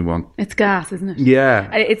made me want... It's gas, isn't it? Yeah.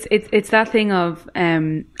 It's that thing of,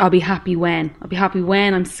 I'll be happy when. I'll be happy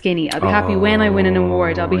when I'm skinny. I'll be happy when I win an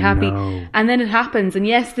award. I'll be happy. And then it happens. And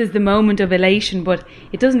yes, there's the moment of elation, but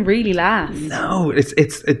it doesn't really last. No,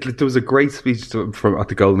 there was a great speech from at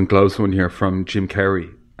the Golden Globes one year from Jim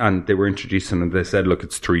Carrey. And they were introducing and they said, look,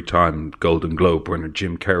 it's 3-time Golden Globe winner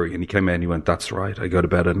Jim Carrey. And he came in and he went, that's right. I go to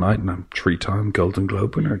bed at night and I'm 3-time Golden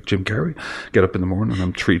Globe winner Jim Carrey. Get up in the morning and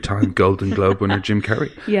I'm 3-time Golden Globe winner Jim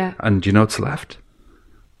Carrey. Yeah. And you know what's left?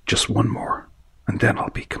 Just one more. And then I'll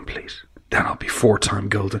be complete. Then I'll be 4-time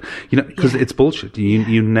Golden. You know, because it's bullshit. You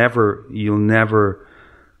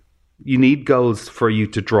need goals for you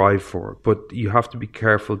to drive for, but you have to be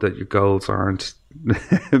careful that your goals aren't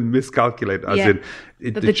miscalculated. As in,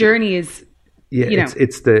 the journey is. Yeah,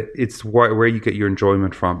 it's where you get your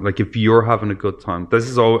enjoyment from. Like if you're having a good time, this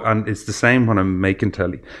is all, and it's the same when I'm making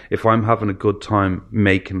telly. If I'm having a good time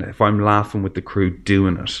making it, if I'm laughing with the crew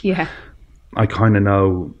doing it, I kind of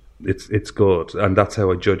know it's good, and that's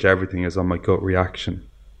how I judge everything, is on my gut reaction.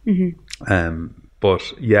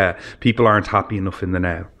 But yeah, people aren't happy enough in the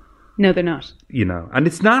now. No, they're not. You know, and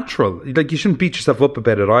it's natural. Like, you shouldn't beat yourself up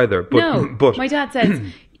about it either. But, but my dad says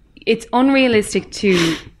it's unrealistic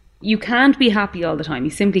you can't be happy all the time. You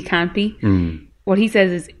simply can't be. What he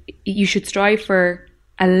says is you should strive for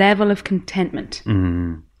a level of contentment.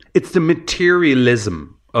 It's the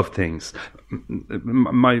materialism of things.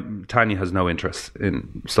 My Tanya has no interest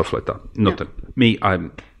in stuff like that. Nothing. No. Me,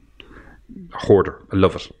 I'm hoarder. I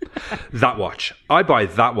love it. That watch. I buy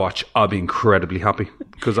that watch, I'll be incredibly happy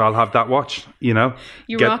because I'll have that watch, you know.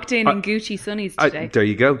 You rocked in Gucci Sunnies today. There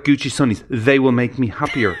you go. Gucci Sunnies. They will make me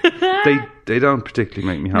happier. They don't particularly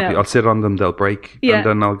make me happy. No. I'll sit on them, they'll break, and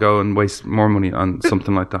then I'll go and waste more money on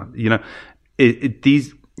something like that. You know,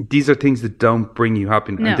 these are things that don't bring you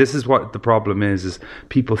happiness. No. And this is what the problem is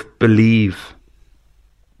people believe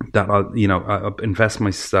that I'll invest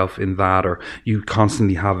myself in that, or you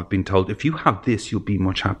constantly have been told, if you have this, you'll be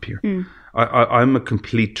much happier. I'm a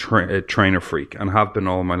complete trainer freak and have been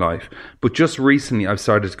all my life. But just recently I've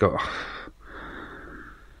started to go,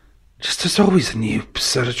 there's always a new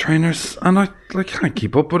set of trainers and I can't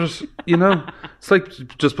keep up with it, you know. It's like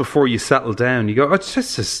just before you settle down, you go, it's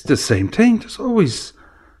just the same thing. There's always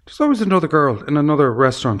another girl in another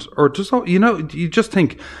restaurant, or just, you know, you just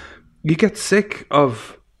think, you get sick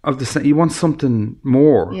of the same. You want something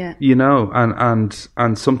more, you know,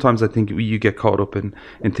 and sometimes I think you get caught up in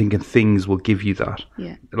thinking things will give you that.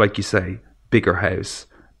 Like you say, bigger house,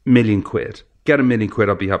 £1 million. Get £1 million,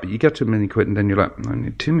 I'll be happy. You get to £1 million and then you're like, I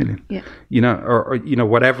need 2 million. You know, or you know,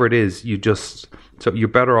 whatever it is, so you're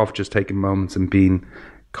better off just taking moments and being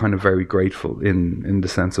kind of very grateful in the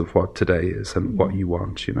sense of what today is and what you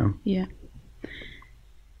want, you know.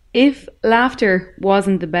 If laughter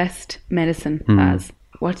wasn't the best medicine, Baz,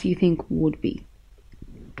 what do you think would be?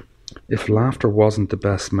 If laughter wasn't the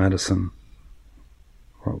best medicine,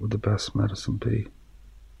 what would the best medicine be?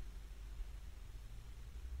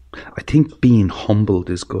 I think being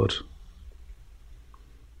humbled is good.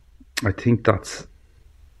 I think that's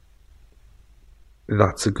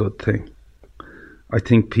a good thing. I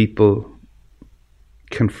think people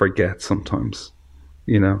can forget sometimes,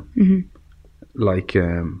 you know. Like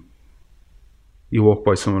you walk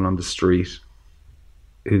by someone on the street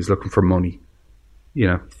who's looking for money, you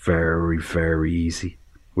know, very, very easy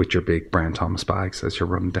with your big brown Thomas bags as you're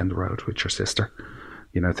running down the road with your sister,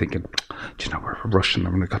 you know, thinking, do you know, we're rushing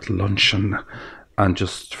and we've got lunch, and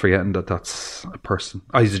just forgetting that that's a person.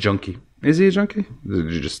 Oh, he's a junkie. Is he a junkie?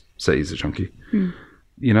 Did you just say he's a junkie?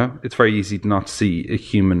 You know, it's very easy to not see a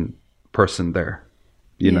human person there.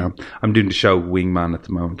 You know, I'm doing the show Wingman at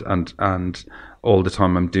the moment, and all the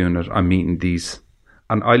time I'm doing it, I'm meeting these,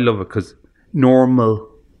 and I love it because normal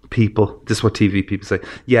people, this is what TV people say,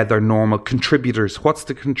 they're normal contributors. What's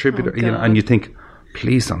the contributor? You know, and you think,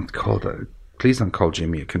 please don't call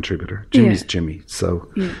Jimmy a contributor. Jimmy's Jimmy.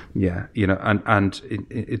 So you know, and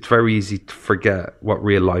it's very easy to forget what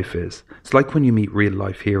real life is. It's like when you meet real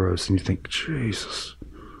life heroes and you think, Jesus,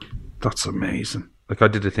 that's amazing. Like I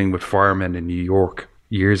did a thing with firemen in New York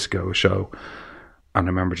years ago, a show, and I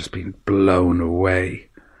remember just being blown away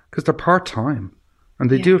because they're part-time and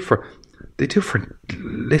they do it for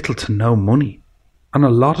little to no money, and a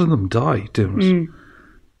lot of them die doing it.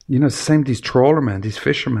 You know, it's the same, these trawlermen, these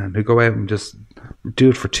fishermen who go out and just do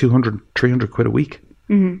it for 200, 300 quid a week.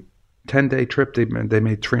 10-day trip, they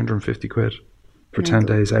made 350 quid for 10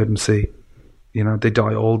 days out in sea. You know, they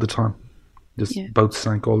die all the time. Just boats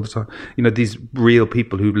sank all the time. You know, these real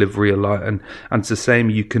people who live real life, and it's the same.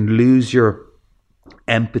 You can lose your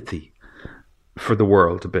empathy for the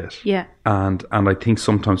world a bit. Yeah. And I think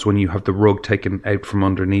sometimes when you have the rug taken out from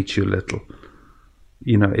underneath you a little,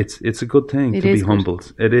 you know, it's a good thing to be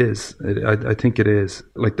humbled. It is. I think it is.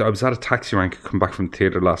 Like, I was at a taxi rank, come back from the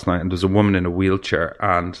theatre last night, and there's a woman in a wheelchair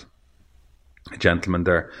and a gentleman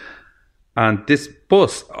there. And this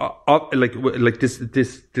bus, like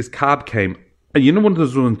this cab came, and you know, one of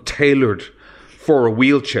those ones tailored for a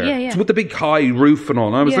wheelchair. Yeah. It's with the big high roof and all.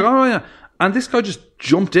 And I was like, oh yeah. And this guy just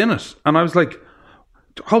jumped in it, and I was like,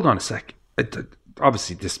 hold on a sec.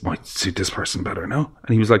 Obviously, this might suit this person better, no?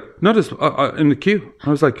 And he was like, no, this in the queue.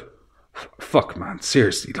 I was like, fuck, man,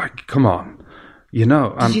 seriously, like, come on, you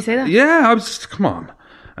know. Did you say that? Yeah, I was just, come on.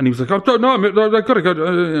 And he was like, oh, no, I gotta go.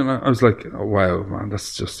 And I was like, oh, wow, man,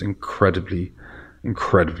 that's just incredibly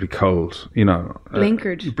cold, you know.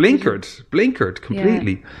 Blinkered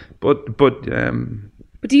completely. Yeah.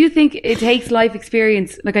 But do you think it takes life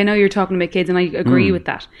experience? Like, I know you're talking about kids, and I agree with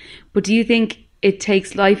that. But do you think it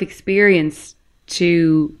takes life experience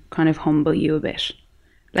to kind of humble you a bit?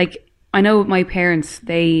 Like, I know my parents,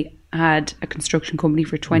 they had a construction company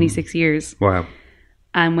for 26 years. Wow.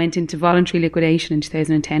 And went into voluntary liquidation in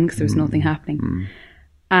 2010 because there was nothing happening.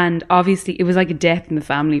 And obviously it was like a death in the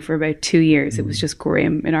family for about 2 years. It was just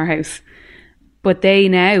grim in our house. But they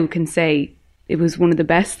now can say it was one of the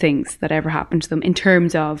best things that ever happened to them in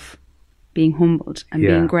terms of being humbled and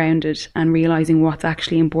being grounded and realising what's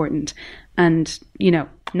actually important. And, you know,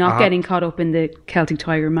 not getting caught up in the Celtic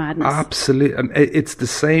Tiger madness. Absolutely. And it's the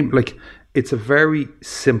same. Like, it's a very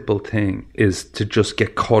simple thing, is to just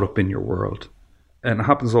get caught up in your world. And it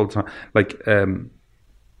happens all the time. Like,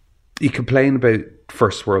 you complain about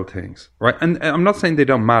first world things, right? And I'm not saying they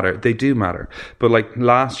don't matter. They do matter. But like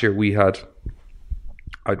last year I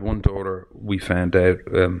had one daughter, we found out,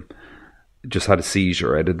 just had a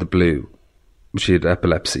seizure out of the blue. She had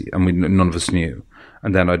epilepsy, and none of us knew.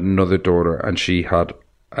 And then I had another daughter, and she had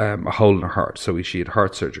a hole in her heart. So she had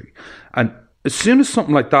heart surgery. And as soon as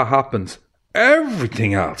something like that happens,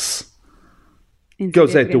 everything else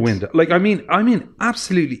goes out the window. Like, I mean,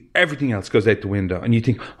 absolutely everything else goes out the window. And you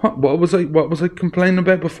think, what was I complaining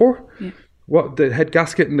about before? Yeah. What, the head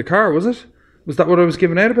gasket in the car, was it? Was that what I was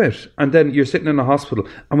giving out about? And then you're sitting in a hospital.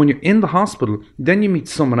 And when you're in the hospital, then you meet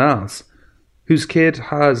someone else whose kid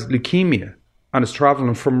has leukemia and is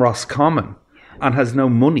travelling from Roscommon and has no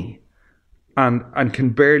money and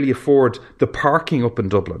can barely afford the parking up in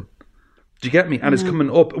Dublin. Do you get me? And is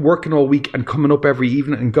coming up, working all week and coming up every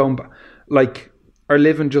evening and going back. Like, are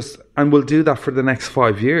living just, and will do that for the next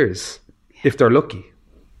 5 years if they're lucky.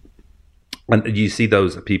 And you see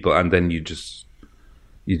those people, and then you just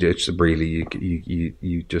really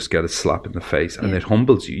just get a slap in the face, and it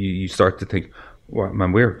humbles you. You start to think, well,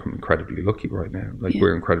 man, we're incredibly lucky right now. Like,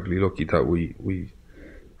 we're incredibly lucky that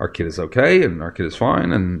our kid is okay, and our kid is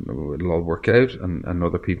fine, and it'll all work out, and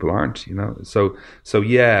other people aren't, you know. So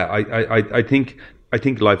yeah, I think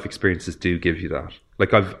life experiences do give you that.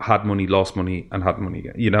 Like, I've had money, lost money, and had money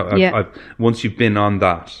again. You know, I've once you've been on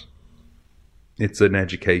that, it's an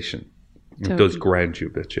education. Totally. It does ground you a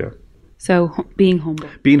bit, yeah. So being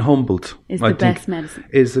humbled is the best medicine.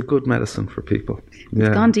 Is a good medicine for people. It's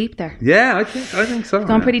gone deep there. Yeah, I think so. It's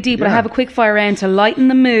gone pretty deep, but I have a quick fire round to lighten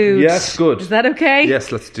the mood. Yes, good. Is that okay?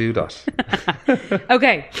 Yes, let's do that.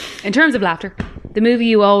 Okay, in terms of laughter, the movie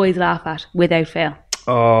you always laugh at without fail.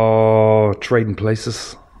 Oh, Trading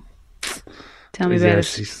Places. Tell me about it.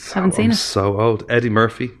 Haven't seen it. So old. Eddie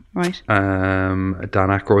Murphy. Right. Dan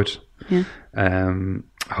Aykroyd. Yeah.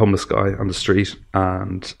 Homeless guy on the street,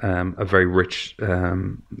 and a very rich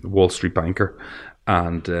Wall Street banker,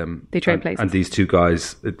 and they trade places. And these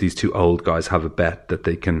two old guys have a bet that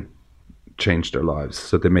they can change their lives.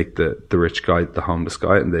 So they make the rich guy the homeless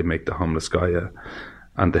guy, and they make the homeless guy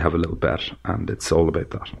and they have a little bet, and it's all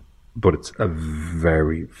about that. But it's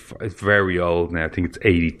very old now. I think it's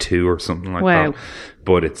 82 or something like that.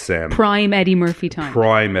 But it's prime Eddie Murphy time.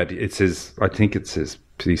 Prime Eddie. I think it's his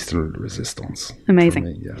piece de resistance. Amazing.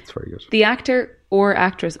 Yeah, it's very good. The actor or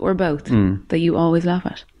actress or both that you always laugh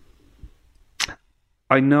at.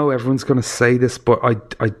 I know everyone's going to say this, but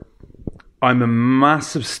I'm a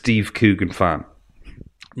massive Steve Coogan fan.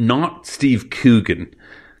 Not Steve Coogan,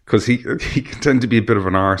 because he can tend to be a bit of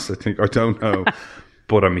an arse, I think. I don't know.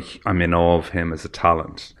 But I'm in awe of him as a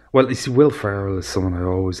talent. Well, you see, Will Ferrell is someone I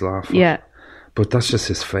always laugh at. Yeah. But that's just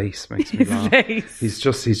his face makes me laugh. Face. He's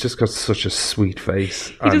just got such a sweet face.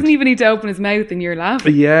 He doesn't even need to open his mouth and you're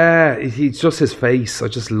laughing. Yeah, he's just his face. I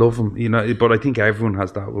just love him, you know. But I think everyone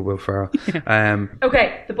has that with Will Ferrell. Yeah.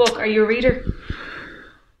 Okay, the book. Are you a reader?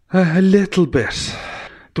 A little bit.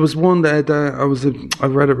 There was one that I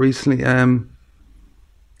read it recently.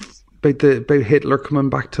 About Hitler coming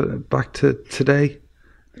back to today.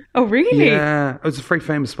 Oh, really? Yeah, it was a very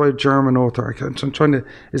famous by a German author. I'm trying to.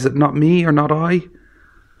 Is it Not Me or Not I?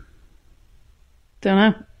 Don't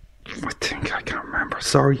know. I think I can't remember.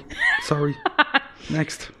 Sorry.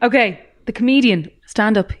 Next. Okay, the comedian.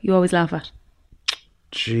 Stand up. You always laugh at.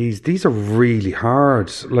 Jeez, these are really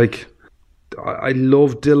hard. Like, I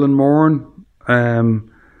love Dylan Moran.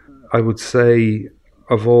 I would say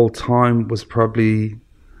of all time was probably.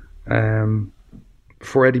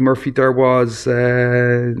 For Eddie Murphy, there was,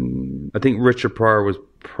 I think Richard Pryor was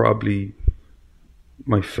probably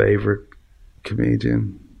my favourite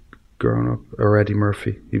comedian growing up, or Eddie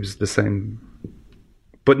Murphy. He was the same.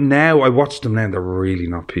 But now, I watched them now, and they're really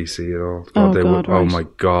not PC at all. Right. Oh my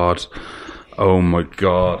God.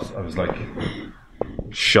 I was like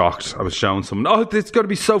shocked. I was showing someone, oh, it's going to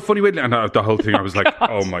be so funny. And the whole thing, I was like,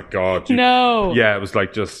 oh my God. No. Yeah, it was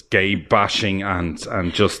like just gay bashing and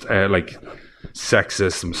just like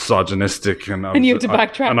sexist, misogynistic, and you had to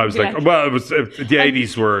backtrack. And I was like, well, the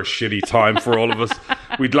 80s were a shitty time for all of us.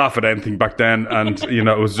 We'd laugh at anything back then, and you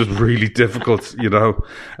know, it was just really difficult, you know.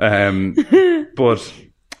 But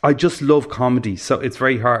I just love comedy, so it's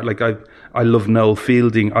very hard. Like I love Noel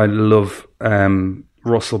Fielding. I love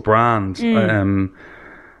Russell Brand.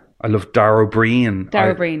 I love Darrow Breen.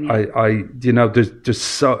 Yeah. I you know, there's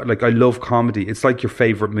so, like, I love comedy. It's like your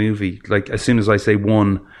favorite movie. Like, as soon as I say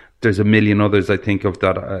one, there's a million others I think of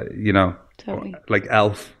that, you know. Totally. Like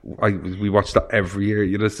Elf. We watch that every year.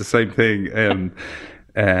 You know, it's the same thing.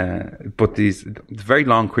 But it's a very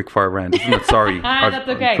long quickfire round, isn't it? Sorry. That's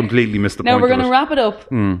okay. I've completely missed the point. No, we're going to wrap it up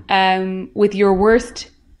with your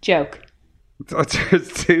worst joke.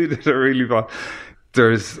 There's two that are really fun.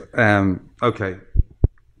 There's, okay.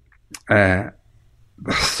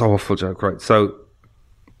 So awful joke, right? So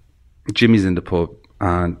Jimmy's in the pub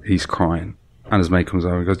and he's crying, and his mate comes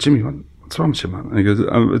over and goes, Jimmy, what's wrong with you, man? And he goes,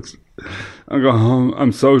 I go home,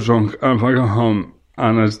 I'm so drunk, and if I go home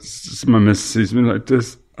and my miss sees me like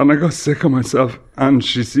this, and I got sick of myself, and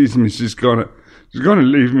she sees me, she's gonna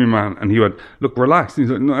leave me, man. And he went, look, relax. And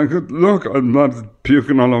he's like, no, I go, look, I'm not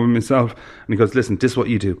puking all over myself. And he goes, listen, this is what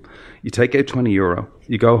you do. You take out €20,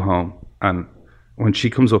 you go home, and when she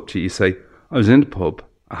comes up to you, you say, I was in the pub,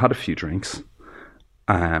 I had a few drinks.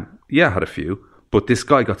 Yeah, I had a few, but this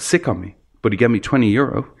guy got sick on me, but he gave me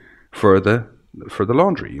 €20 for the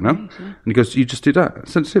laundry, you know? Right, yeah. And he goes, you just do that. I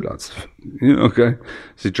said, see, lads. Yeah, okay.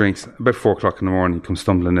 So he drinks. About 4:00 in the morning, he comes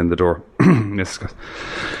stumbling in the door.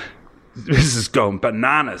 This is going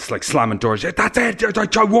bananas, like slamming doors. Yeah, that's it.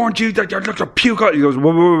 I warned you that you're looking to puke out. He goes,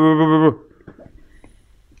 whoa, whoa, whoa, whoa, whoa.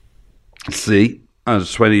 See, I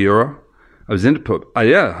was €20. I was in the pub. I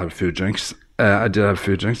had a few drinks. I did have a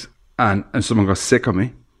few drinks. And someone got sick on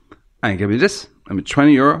me. And he gave me this. I mean,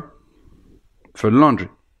 €20 for the laundry.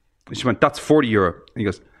 And she went, that's €40. And he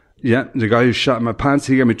goes, yeah, the guy who shot in my pants,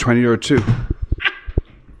 he gave me €20 too.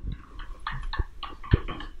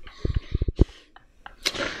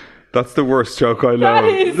 That's the worst joke I know. That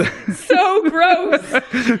is so gross. I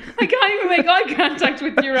can't even make eye contact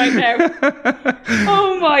with you right now.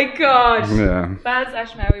 Oh my God. Yeah. Baz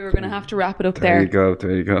Ashmawy, we're going to have to wrap it up there.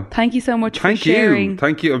 There you go. Thank you so much for sharing.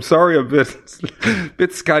 Thank you. I'm sorry, I'm a bit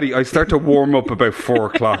scatty. I start to warm up about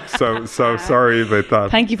 4:00. So sorry about that.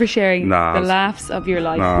 Thank you for sharing the laughs of your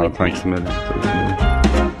life with thanks me. A million.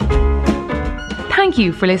 Thank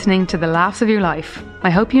you for listening to The Laughs of Your Life. I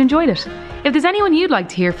hope you enjoyed it. If there's anyone you'd like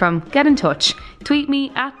to hear from, get in touch. Tweet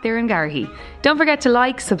me at Darren Garrahy. Don't forget to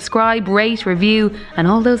like, subscribe, rate, review, and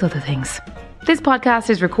all those other things. This podcast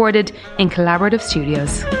is recorded in Collaborative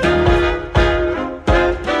Studios.